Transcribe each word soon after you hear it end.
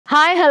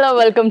Hi, hello,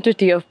 welcome to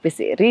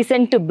TFPC.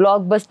 Recent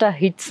blockbuster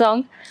hit song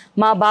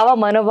Maa Bava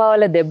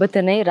Manobhavalu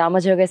దెబ్బతినే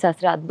రామజోగయ్య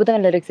శాస్త్రి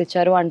అద్భుతమైన lyrics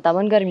ఇచ్చారు and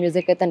Thaman గారి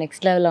music అయితే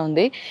నెక్స్ట్ లెవెల్లో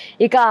ఉంది.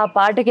 ఇక ఆ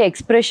పాటకి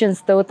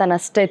ఎక్స్ప్రెషన్స్తో తన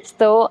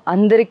స్టెప్స్తో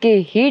అందరికీ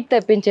హీట్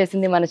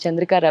తెప్పించేసింది మన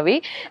చంద్రిక రవి.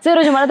 సో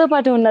ఈరోజు మనతో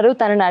పాటు ఉన్నారు.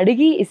 తనని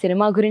అడిగి ఈ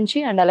సినిమా గురించి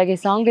అండ్ అలాగే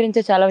సాంగ్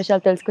గురించి చాలా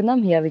విషయాలు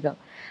తెలుసుకుందాం. Here we go.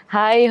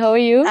 Hi, how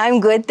are you? I'm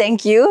good, thank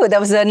you.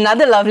 That was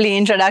another lovely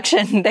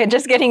introduction. They're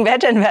just getting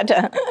better and better.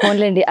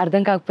 ఓన్లేండి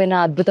అర్థం కాకపోయినా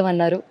అద్భుతం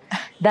అన్నారు.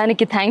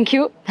 దానికి thank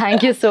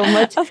you so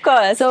much. Of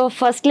course. So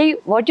firstly,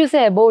 what you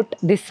say about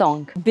this song?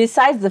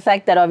 Besides the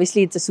fact that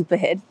obviously it's a super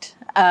hit,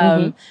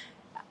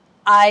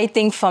 I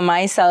think for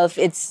myself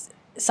it's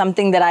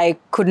something that I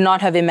could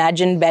not have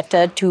imagined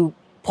better to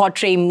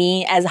portray me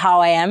as how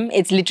I am.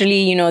 It's literally,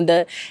 you know, the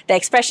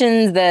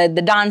expressions,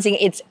 the dancing,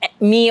 it's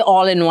me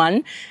all in one.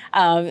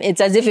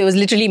 It's as if it was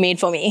literally made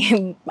for me.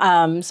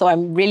 So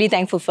I'm really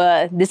thankful for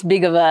this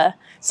big of a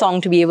song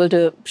to be able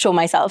to show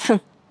myself.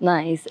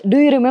 Nice. Do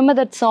you remember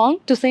that song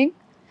to sing?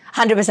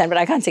 100%, but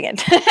I can't sing it.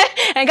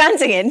 I can't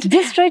sing it.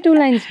 Just try 2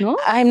 lines, no?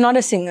 I'm not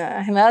a singer.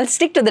 I'll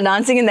stick to the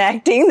dancing and the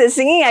acting. The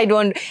singing, I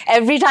don't.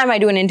 Every time I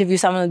do an interview,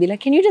 someone will be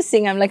like, "Can you just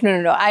sing?" I'm like,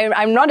 no.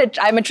 I'm not.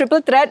 I'm a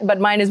triple threat, but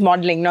mine is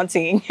modeling, not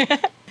singing.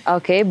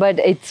 Okay, but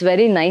it's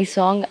very nice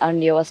song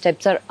and your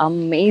steps are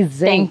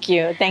amazing.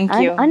 Thank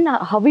you. And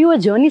how your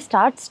journey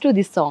starts to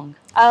this song?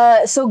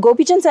 So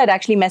Gopi Chand had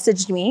actually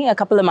messaged me a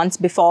couple of months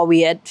before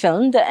we had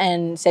filmed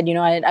and said, you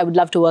know, I would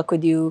love to work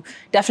with you,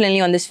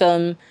 definitely on this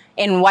film.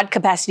 In what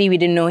capacity, we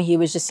didn't know. He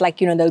was just like,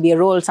 you know, there'll be a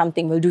role,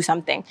 something, we'll do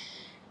something.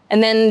 And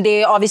then they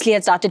obviously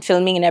had started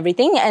filming and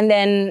everything. And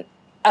then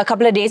a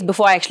couple of days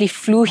before I actually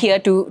flew here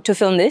to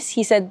film this,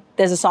 he said,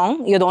 there's a song,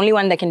 you're the only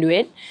one that can do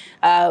it.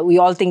 We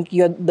all think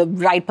you're the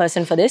right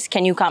person for this.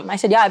 Can you come? I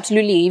said, yeah,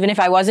 absolutely. Even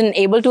if I wasn't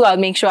able to,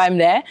 I'll make sure I'm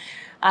there.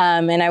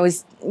 And I was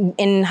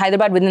in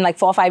Hyderabad within like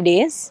 4 or 5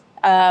 days.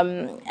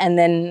 And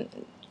then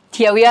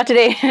here we are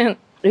today.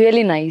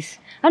 Really nice.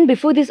 And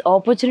before this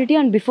opportunity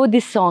and before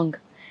this song,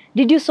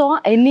 did you saw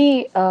any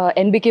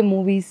NBK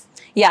movies?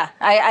 Yeah,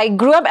 I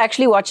grew up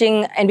actually watching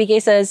NBK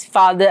sir's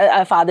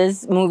father's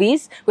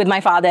movies with my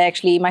father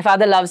actually. My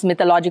father loves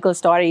mythological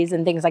stories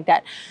and things like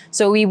that.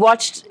 So we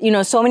watched, you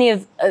know, so many of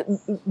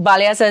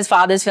Balaya sir's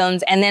father's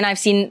films, and then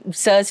I've seen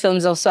sir's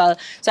films as well.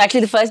 So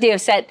actually the first day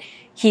of set,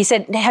 he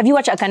said, have you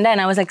watched Akanda?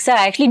 And I was like, sir,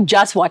 I actually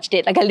just watched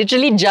it. Like I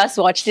literally just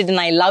watched it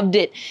and I loved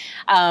it.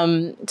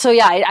 So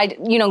yeah,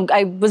 you know,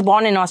 I was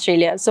born in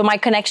Australia. So my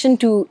connection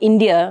to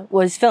India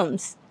was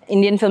films.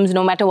 Indian films,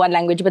 no matter what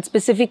language, but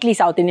specifically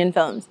South Indian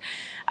films.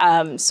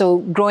 So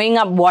growing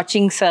up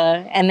watching Sir,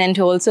 and then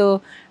to also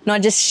not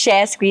just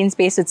share screen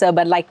space with Sir,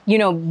 but like, you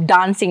know,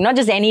 dancing, not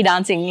just any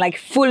dancing, like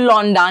full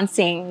on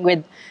dancing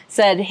with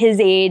Sir at his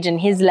age and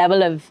his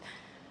level of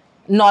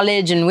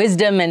knowledge and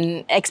wisdom and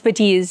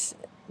expertise.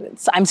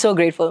 I'm so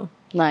grateful.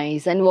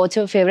 Nice. And what's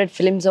your favorite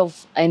films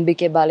of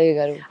NBK Balaya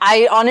garu?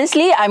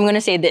 I'm going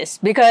to say this,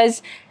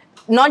 because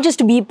not just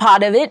to be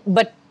part of it,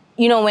 but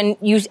you know, when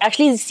you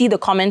actually see the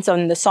comments on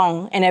the song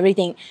and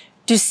everything,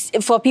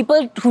 for people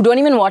who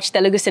don't even watch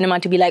Telugu cinema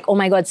to be like, oh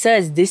my God, sir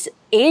is this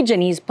age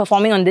and he's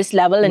performing on this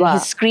level and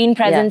his screen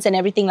presence and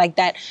everything like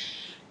that.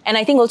 And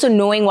I think also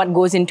knowing what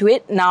goes into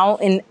it now,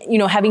 in, you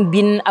know, having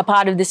been a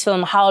part of this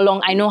film,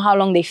 I know how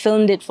long they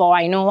filmed it for,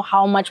 I know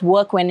how much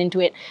work went into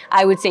it.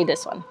 I would say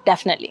this one,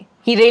 definitely.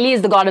 He really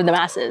is the god of the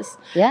masses.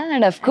 Yeah,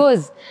 and of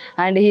course.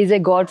 And he's a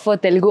god for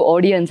Telugu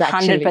audience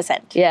actually.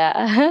 100%.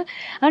 Yeah.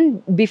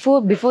 And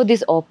before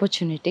this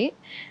opportunity,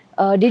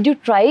 did you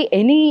try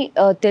any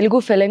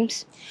Telugu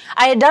films?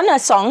 I had done a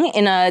song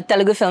in a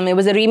Telugu film. It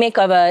was a remake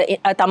of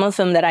a Tamil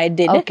film that I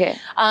did. Okay.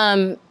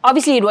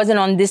 Obviously, it wasn't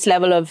on this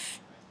level of,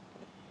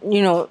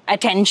 you know,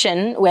 attention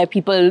where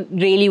people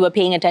really were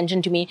paying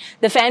attention to me.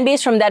 The fan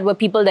base from that were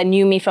people that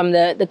knew me from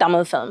the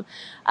Tamil film.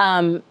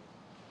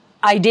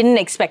 I didn't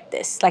expect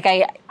this. Like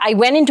I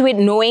went into it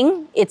knowing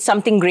it's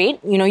something great.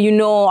 You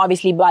know,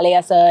 obviously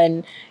Balaya sir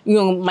and, you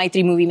know, my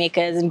 3 movie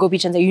makers and Gopi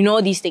Chand sir, you know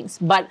these things.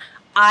 But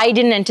I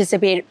didn't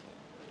anticipate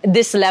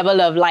this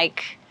level of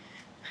like,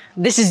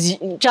 this is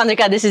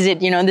Chandrika, this is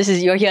it, you know,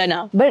 you're here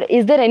now. But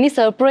is there any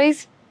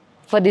surprise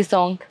for this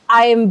song?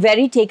 I am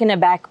very taken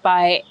aback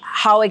by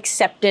how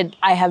accepted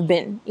I have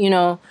been, you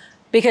know,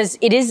 because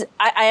it is,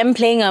 I am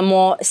playing a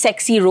more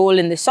sexy role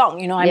in this song,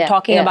 you know, I'm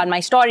talking about my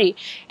story.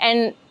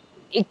 And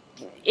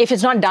if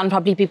it's not done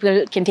properly,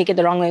 people can take it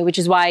the wrong way, which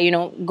is why, you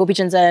know, Gopi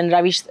Chand sir and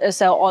Ravi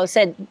sir all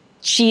said,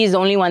 she is the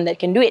only one that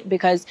can do it,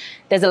 because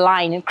there's a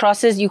line, you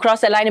cross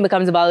that line, it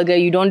becomes vulgar,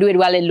 you don't do it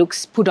well, it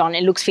looks put on,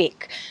 it looks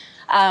fake.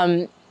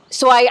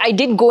 So I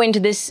did go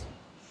into this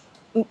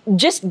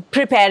just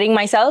preparing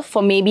myself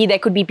for maybe there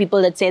could be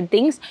people that said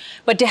things,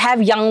 but to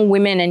have young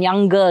women and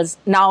young girls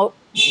now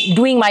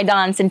doing my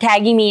dance and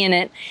tagging me in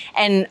it,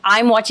 and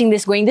I'm watching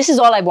this going, this is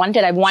all I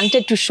wanted. I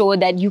wanted to show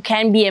that you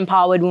can be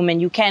empowered woman,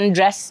 you can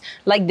dress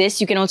like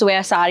this, you can also wear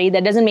a sari,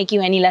 that doesn't make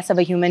you any less of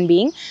a human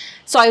being.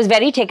 So I was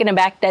very taken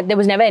aback that there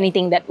was never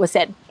anything that was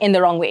said in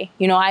the wrong way.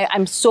 You know,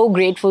 I'm so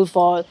grateful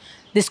for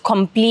this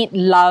complete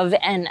love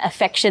and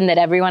affection that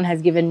everyone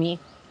has given me.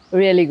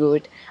 Really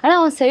good. And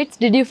on sets,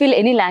 did you feel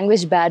any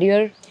language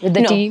barrier with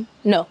the team?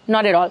 No,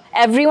 not at all.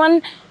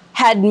 Everyone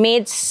had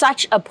made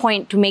such a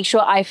point to make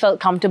sure I felt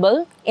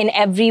comfortable in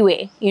every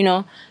way, you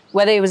know,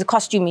 whether it was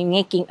costuming,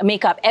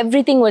 makeup,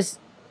 everything was,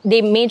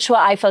 they made sure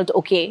I felt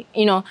okay,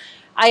 you know.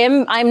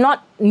 I'm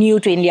not new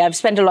to India. I've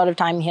spent a lot of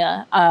time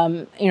here,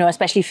 you know,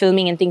 especially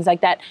filming and things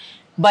like that.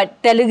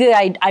 But Telugu,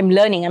 I'm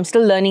learning. I'm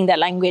still learning that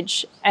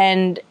language.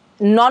 And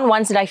not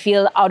once did I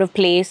feel out of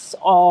place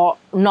or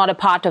not a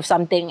part of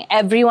something.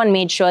 Everyone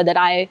made sure that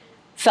I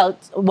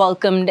felt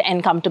welcomed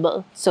and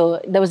comfortable. So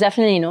there was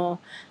definitely no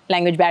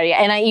language barrier.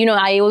 And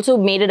I also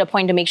made it a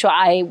point to make sure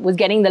I was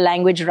getting the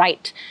language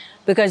right,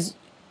 because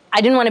I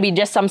didn't want to be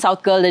just some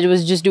South girl that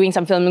was just doing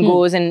some film and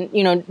goes and,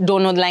 you know,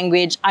 don't know the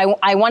language.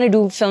 I want to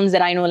do films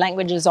that I know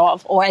languages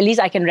of, or at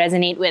least I can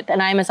resonate with.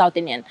 And I'm a South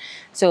Indian.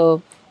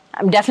 So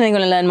I'm definitely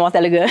going to learn more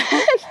Telugu.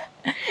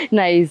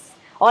 Nice.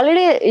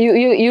 Already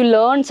you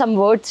learned some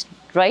words,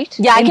 right?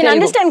 Yeah, I can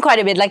understand quite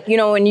a bit. Like, you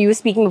know, when you were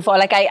speaking before,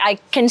 like I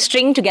can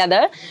string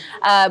together,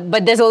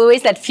 but there's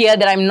always that fear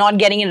that I'm not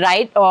getting it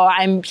right, or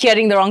I'm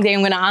hearing the wrong thing,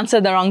 I'm going to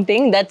answer the wrong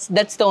thing. That's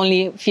the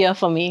only fear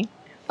for me.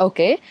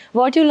 Okay.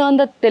 What you learn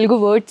the Telugu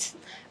words?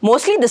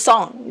 Mostly the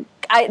song.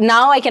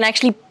 Now I can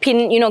actually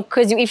pin, you know,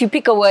 because if you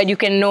pick a word, you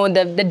can know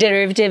the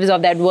derivatives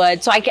of that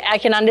word. So I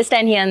can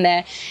understand here and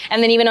there.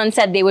 And then even on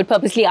set, they would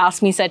purposely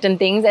ask me certain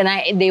things.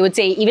 And they would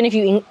say, even if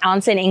you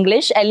answer in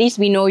English, at least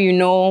we know you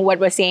know what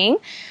we're saying.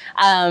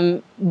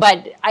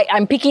 But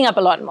I'm picking up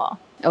a lot more.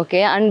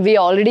 Okay. And we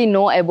already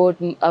know about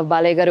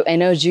Balai garu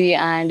energy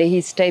and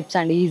his steps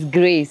and his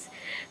grace.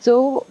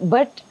 So,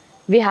 but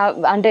we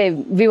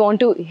want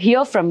to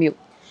hear from you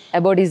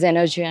about his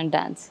energy and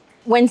dance.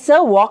 When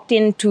Sir walked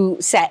into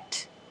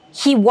set,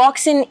 he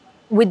walks in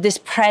with this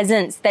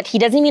presence that he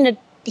doesn't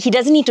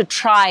need to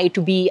try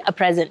to be a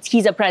presence.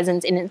 He's a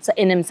presence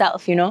in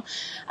himself, you know.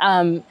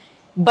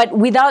 But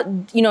without,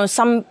 you know,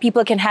 some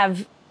people can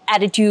have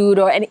attitude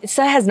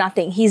Sir has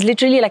nothing. He's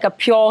literally like a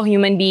pure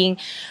human being.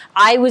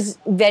 I was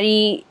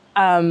very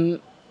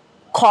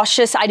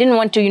cautious. I didn't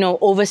want to, you know,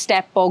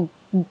 overstep or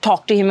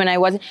talk to him when I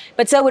wasn't.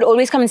 But Sir would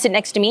always come and sit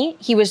next to me.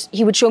 He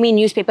would show me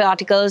newspaper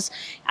articles.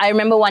 I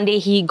remember one day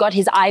he got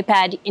his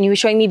iPad and he was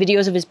showing me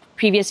videos of his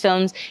previous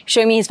films,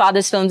 showing me his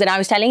father's films. And I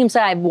was telling him, Sir,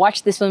 I've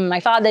watched this film with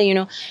my father, you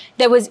know.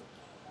 There was,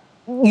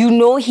 you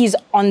know, he's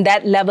on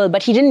that level,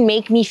 but he didn't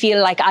make me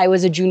feel like I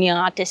was a junior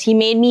artist. He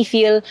made me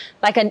feel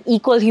like an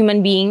equal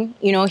human being.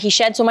 You know, he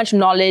shared so much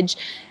knowledge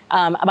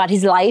about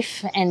his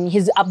life and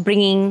his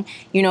upbringing.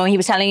 You know, he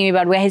was telling me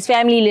about where his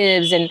family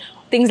lives and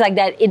things like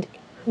that.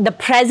 The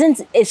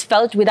presence is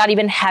felt without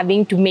even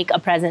having to make a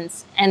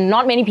presence. And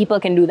not many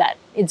people can do that.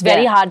 It's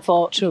very hard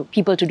for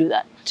people to do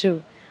that.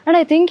 True. And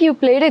I think you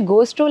played a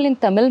ghost role in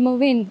Tamil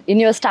movie in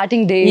your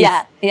starting days.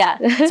 Yeah.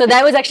 So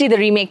that was actually the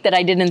remake that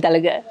I did in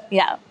Telugu.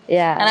 Yeah.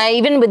 And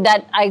even with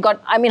that,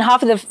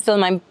 half of the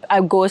film I'm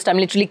a ghost. I'm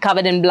literally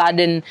covered in blood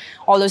and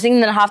all those things.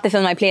 And then half the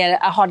film I play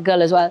a hot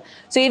girl as well.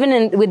 So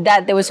even with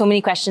that, there were so many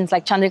questions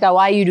like, Chandrika,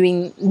 why are you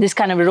doing this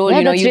kind of a role? Yeah,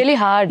 you know, that's really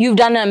hard. You've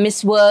done a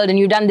Miss World and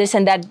you've done this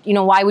and that. You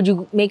know, why would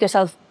you make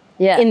yourself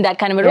in that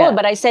kind of a role?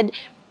 But I said,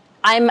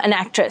 I'm an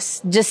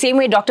actress. Just same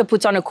way doctor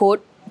puts on a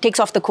coat, takes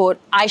off the coat,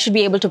 I should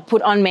be able to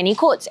put on many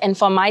coats. And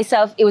for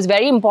myself, it was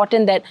very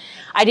important that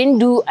I didn't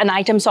do an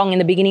item song in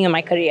the beginning of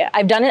my career.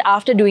 I've done it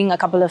after doing a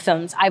couple of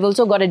films. I've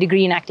also got a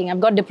degree in acting. I've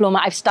got a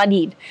diploma. I've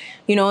studied.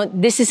 You know,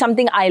 this is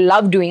something I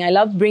love doing. I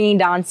love bringing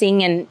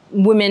dancing and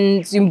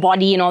women's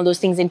body and all those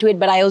things into it.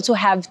 But I also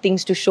have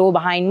things to show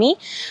behind me.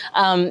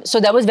 So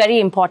that was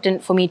very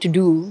important for me to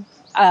do.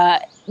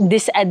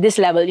 This at this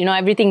level, you know,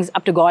 everything's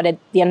up to God at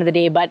the end of the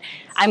day, but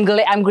I'm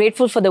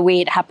grateful for the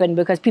way it happened,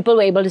 because people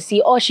were able to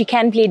see, oh, she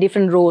can play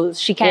different roles.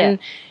 She can,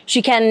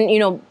 you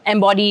know,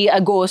 embody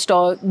a ghost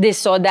or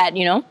this or that,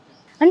 you know.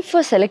 And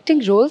for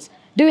selecting roles,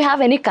 do you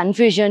have any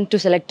confusion to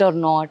select or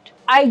not?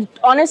 I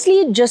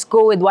honestly just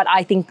go with what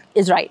I think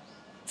is right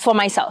for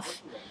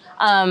myself.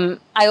 I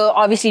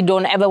obviously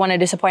don't ever want to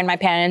disappoint my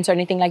parents or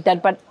anything like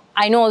that, but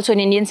I know also in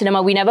Indian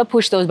cinema, we never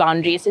push those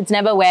boundaries. It's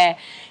never where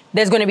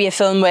there's going to be a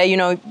film where, you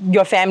know,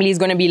 your family is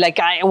going to be like,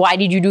 why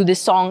did you do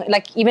this song?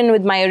 Like, even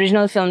with my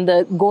original film,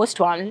 the Ghost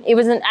one, it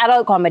was an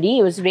adult comedy.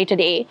 It was rated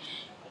A.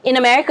 In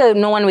America,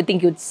 no one would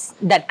think it's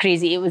that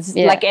crazy. It was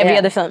like every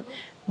other film.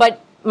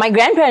 But my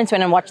grandparents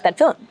went and watched that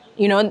film.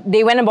 You know,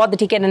 they went and bought the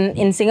ticket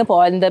in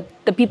Singapore, and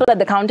the people at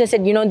the counter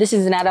said, you know, this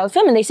is an adult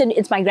film. And they said,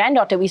 it's my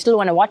granddaughter. We still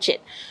want to watch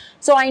it.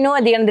 So I know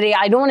at the end of the day,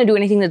 I don't want to do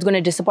anything that's going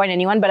to disappoint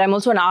anyone, but I'm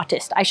also an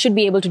artist. I should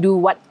be able to do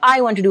what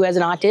I want to do as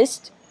an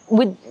artist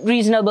with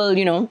reasonable,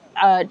 you know,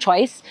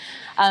 choice.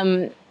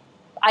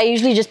 I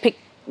usually just pick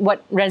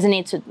what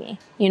resonates with me,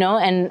 you know?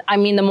 And I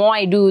mean, the more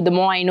I do, the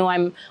more I know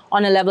I'm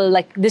on a level.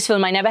 Like this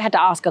film, I never had to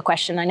ask a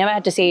question. I never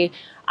had to say,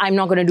 I'm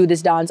not going to do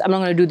this dance. I'm not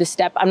going to do this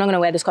step. I'm not going to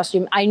wear this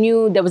costume. I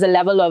knew there was a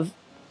level of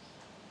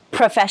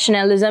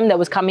professionalism that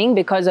was coming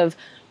because of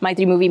my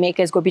three movie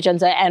makers, Gopi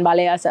Chandra and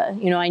Balaya sir.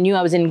 You know, I knew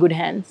I was in good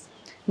hands.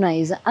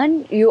 Nice.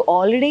 And you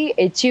already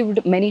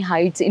achieved many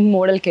heights in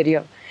model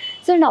career.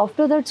 So and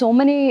after that, so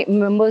many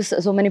members,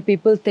 so many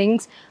people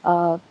thinks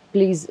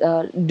please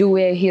do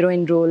a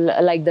heroine role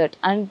like that,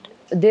 and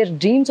their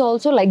dreams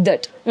also like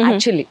that.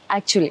 Actually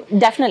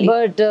Definitely.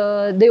 but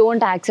they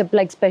won't accept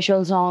like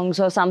special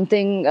songs or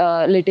something,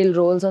 little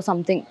roles or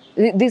something.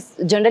 This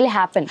generally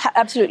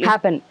Absolutely.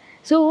 happen.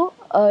 So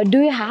do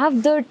you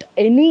have that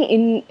any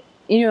in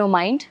your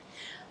mind?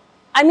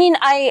 I mean,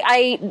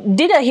 I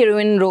did a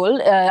heroine role.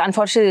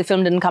 Unfortunately, the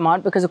film didn't come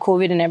out because of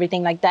COVID and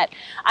everything like that.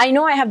 I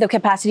know I have the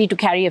capacity to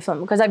carry a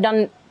film because I've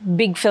done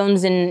big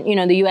films in, you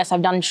know, the US.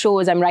 I've done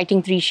shows. I'm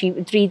writing three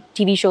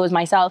TV shows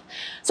myself.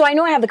 So I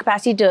know I have the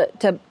capacity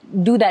to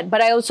do that.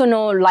 But I also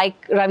know,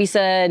 like Ravi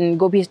sir and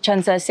Gopi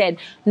Chand sir said,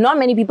 not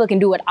many people can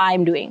do what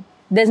I'm doing.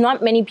 There's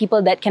not many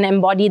people that can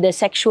embody the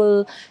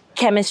sexual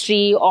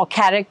chemistry or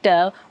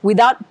character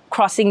without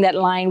crossing that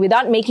line,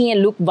 without making it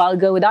look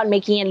vulgar, without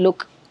making it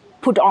look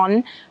put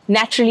on,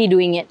 naturally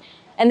doing it.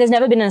 And there's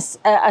never been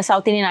a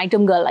South Indian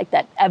item girl like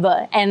that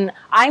ever. And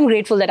I'm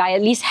grateful that I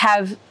at least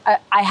have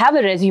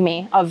a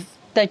resume of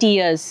 30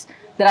 years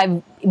that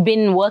I've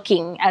been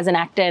working as an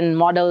actor and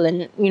model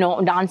and, you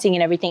know, dancing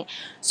and everything.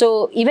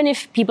 So even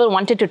if people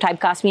wanted to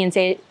typecast me and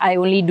say I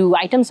only do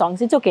item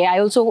songs, it's okay. I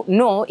also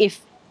know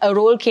if a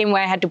role came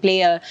where I had to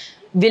play a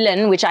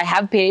villain, which I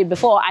have played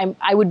before,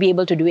 I would be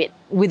able to do it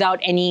without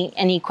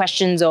any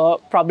questions or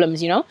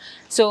problems, you know.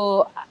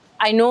 So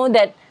I know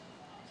that,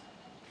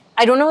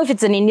 I don't know if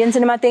it's an Indian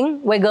cinema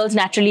thing where girls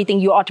naturally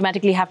think you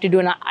automatically have to do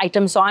an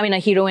item song in a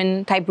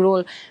heroine type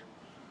role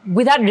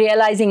without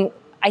realizing.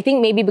 I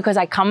think maybe because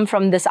I come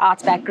from this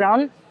arts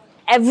background,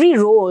 every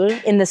role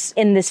in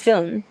this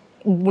film,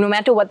 no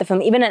matter what the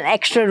film, even an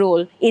extra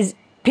role is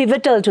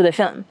pivotal to the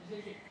film.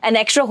 An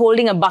extra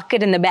holding a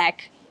bucket in the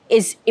back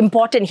is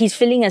important. He's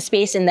filling a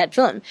space in that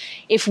film.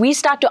 If we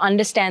start to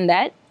understand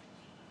that,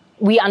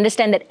 we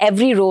understand that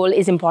every role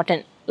is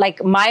important.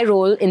 Like my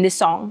role in this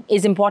song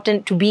is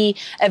important to be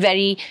a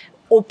very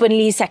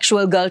openly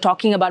sexual girl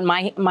talking about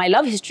my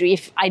love history.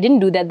 If I didn't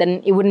do that,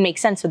 then it wouldn't make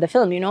sense for the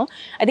film, you know.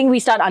 I think we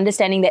start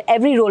understanding that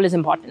every role is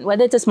important.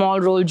 Whether it's a small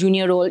role,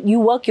 junior role, you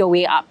work your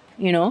way up,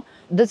 you know.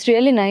 That's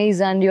really nice,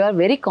 and you are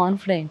very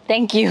confident.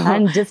 Thank you.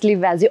 And just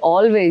live as you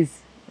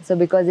always. So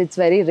because it's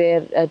very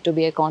rare to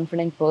be a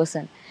confident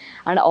person.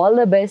 And all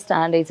the best,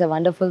 and it's a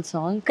wonderful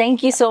song.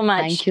 Thank you so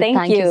much.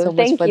 Thank you so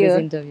much for this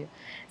interview.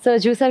 So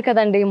చూసారు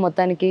కదండి,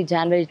 మొత్తానికి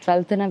January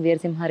 12th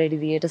Veera Simha Reddy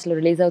థియేటర్స్లో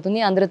release అవుతుంది.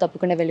 అందరూ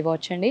తప్పకుండా వెళ్ళి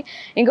watch చేయండి.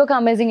 ఇంకొక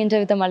అమేజింగ్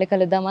ఇంటర్వ్యూతో మళ్ళీ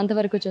కలుద్దాం.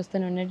 అంతవరకు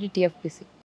చూస్తూనే ఉండండి TFPC.